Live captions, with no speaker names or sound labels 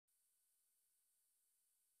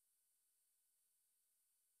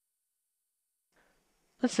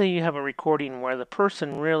let's say you have a recording where the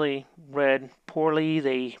person really read poorly,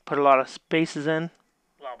 they put a lot of spaces in.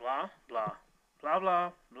 Blah, blah, blah, blah,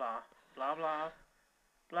 blah, blah, blah, blah,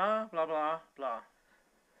 blah, blah, blah, blah.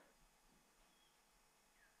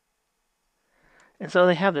 And so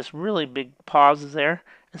they have this really big pauses there.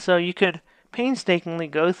 And so you could painstakingly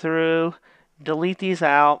go through, delete these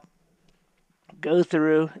out, go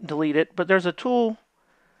through, delete it. But there's a tool,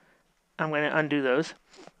 I'm going to undo those,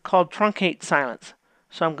 called Truncate Silence.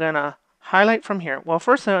 So I'm going to highlight from here. Well,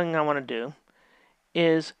 first thing I want to do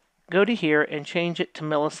is go to here and change it to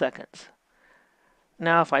milliseconds.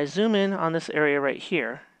 Now if I zoom in on this area right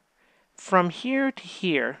here, from here to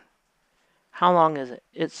here, how long is it?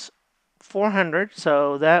 It's 400,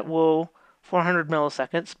 so that will 400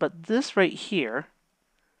 milliseconds. But this right here,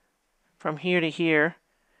 from here to here,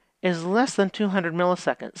 is less than 200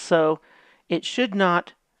 milliseconds. So it should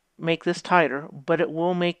not make this tighter, but it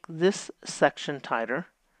will make this section tighter.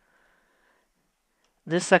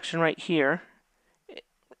 This section right here,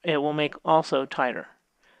 it will make also tighter.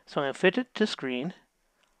 So I'm going to fit it to screen,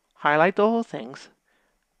 highlight the whole things,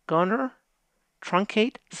 go under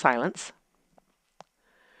Truncate Silence.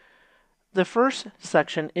 The first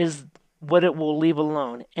section is what it will leave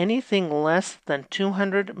alone. Anything less than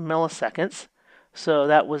 200 milliseconds, so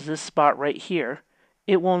that was this spot right here,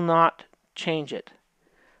 it will not change it.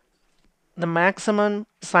 The maximum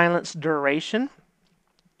silence duration,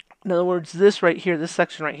 in other words, this right here, this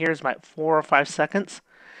section right here is about 4 or 5 seconds.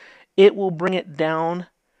 It will bring it down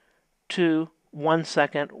to 1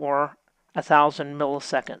 second or 1,000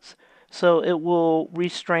 milliseconds. So it will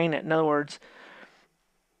restrain it. In other words,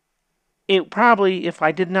 it probably, if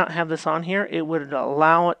I did not have this on here, it would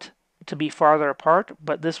allow it to be farther apart,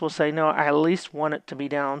 but this will say, no, I at least want it to be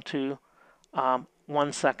down to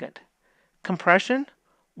 1 second. Compression,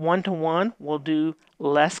 1-to-1 will do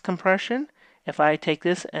less compression. If I take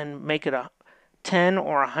this and make it a 10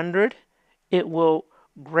 or 100, it will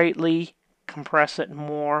greatly compress it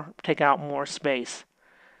more, take out more space.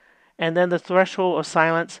 And then the threshold of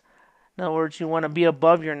silence, in other words, you want to be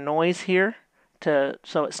above your noise here,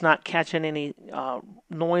 so it's not catching any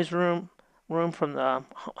noise room from the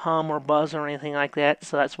hum or buzz or anything like that.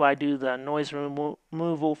 So that's why I do the noise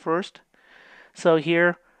removal first. So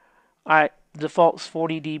here, default's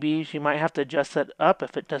 40 dBs. You might have to adjust that up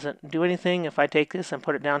if it doesn't do anything. If I take this and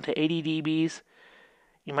put it down to 80 dBs,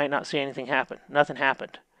 you might not see anything happen. Nothing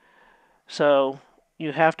happened. So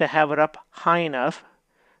you have to have it up high enough.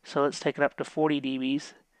 So let's take it up to 40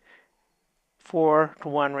 dBs.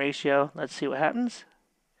 4-to-1 ratio. Let's see what happens.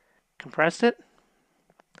 Compressed it.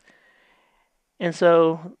 And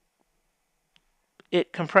so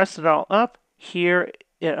it compressed it all up. Here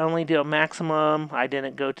it only did a maximum. I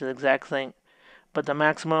didn't go to the exact thing, but the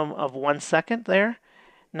maximum of 1 second there.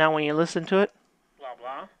 Now when you listen to it, blah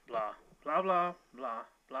blah blah blah blah blah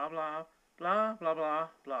blah blah blah blah blah blah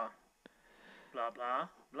blah blah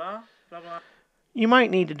blah blah blah. You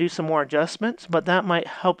might need to do some more adjustments, but that might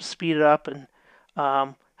help speed it up and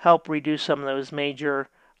help reduce some of those major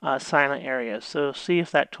silent areas. So see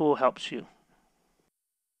if that tool helps you.